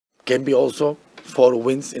can be also 4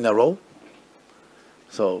 wins in a row.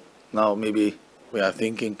 So now maybe we are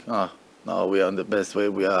thinking, now we are on the best way,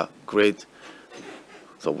 we are great.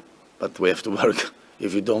 So, but we have to work.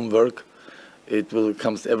 If you don't work, it will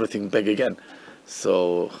comes everything back again.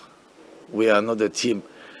 So we are not a team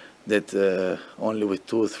that only with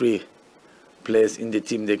 2 or 3 players in the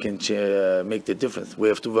team they can make the difference. We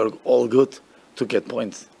have to work all good to get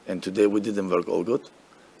points. And today we didn't work all good.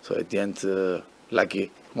 So at the end,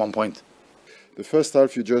 lucky 1 point. The first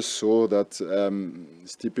half you just saw that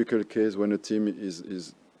it's typical case when a team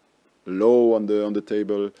is low on the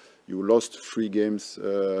table. You lost 3 games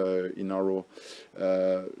in a row,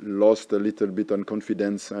 lost a little bit on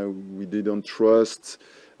confidence. We didn't trust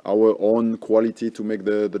our own quality to make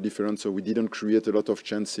the difference, so we didn't create a lot of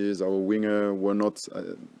chances. Our winger were not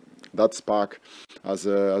that spark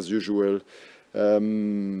as usual.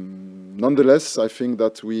 Nonetheless, I think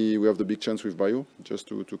that we have the big chance with Bayo just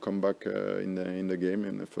to come back in the game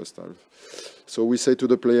in the first half. So we say to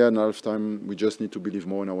the player in halftime, we just need to believe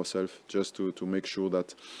more in ourselves, just to make sure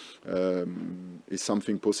that it's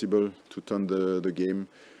something possible to turn the game.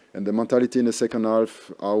 And the mentality in the second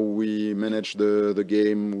half, how we managed the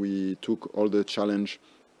game, we took all the challenge.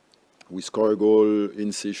 We score a goal,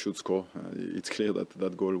 Ince should score. It's clear that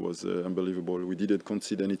that goal was unbelievable. We didn't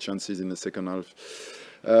concede any chances in the second half.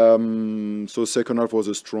 So second half was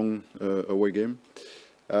a strong away game.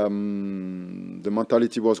 The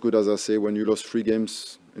mentality was good, as I say, when you lost 3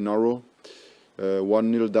 games in a row,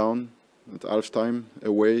 1-0 down at halftime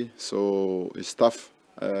away. So it's tough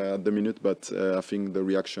at the minute, but I think the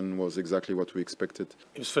reaction was exactly what we expected.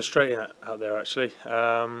 It was frustrating out there, actually.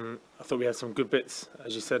 I thought we had some good bits,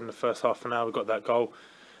 as you said, in the first half an hour. We got that goal.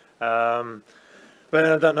 But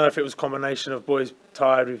I don't know if it was a combination of boys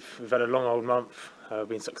tired. We've had a long old month,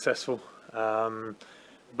 been successful.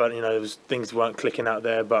 But you know, things weren't clicking out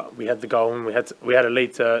there. But we had the goal and we had a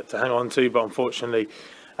lead to hang on to. But unfortunately,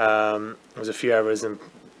 there was a few errors, and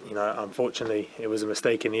you know, unfortunately, it was a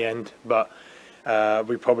mistake in the end. But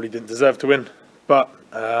we probably didn't deserve to win. But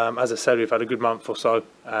as I said, we've had a good month or so,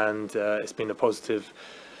 and it's been a positive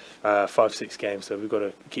 5-6 games. So we've got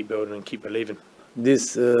to keep building and keep believing.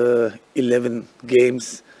 These 11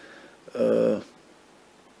 games, if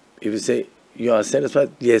you say you are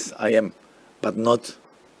satisfied, yes, I am, but not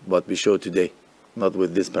what we showed today, not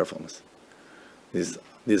with this performance. This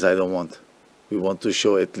I don't want. We want to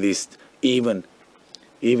show at least, even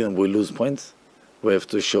we lose points, we have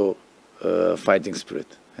to show fighting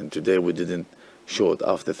spirit. And today we didn't show it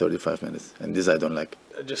after 35 minutes, and this I don't like.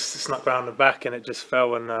 It just snuck round the back and it just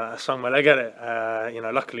fell, and I swung my leg at it. You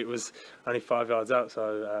know, luckily it was only 5 yards out,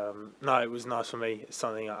 so no, it was nice for me. It's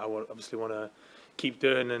something I obviously want to keep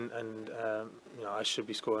doing, and you know, I should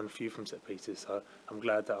be scoring a few from set pieces, so I'm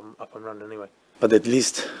glad that I'm up and running anyway. But at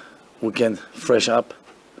least we can fresh up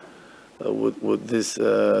with this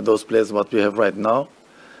those players what we have right now,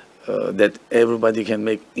 that everybody can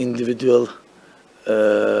make individual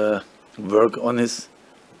work on his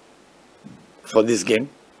for this game,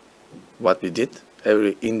 what we did,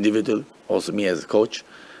 every individual, also me as a coach.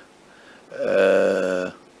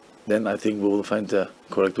 Then I think we will find the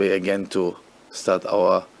correct way again to start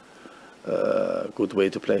our good way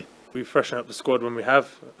to play. We freshen up the squad when we have,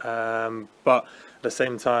 but at the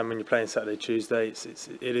same time, when you're playing Saturday, Tuesday,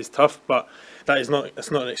 it is tough. But that's not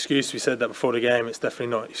an excuse. We said that before the game. It's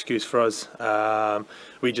definitely not an excuse for us.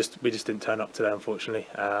 We just didn't turn up today, unfortunately,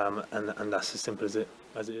 and that's as simple as it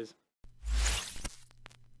is.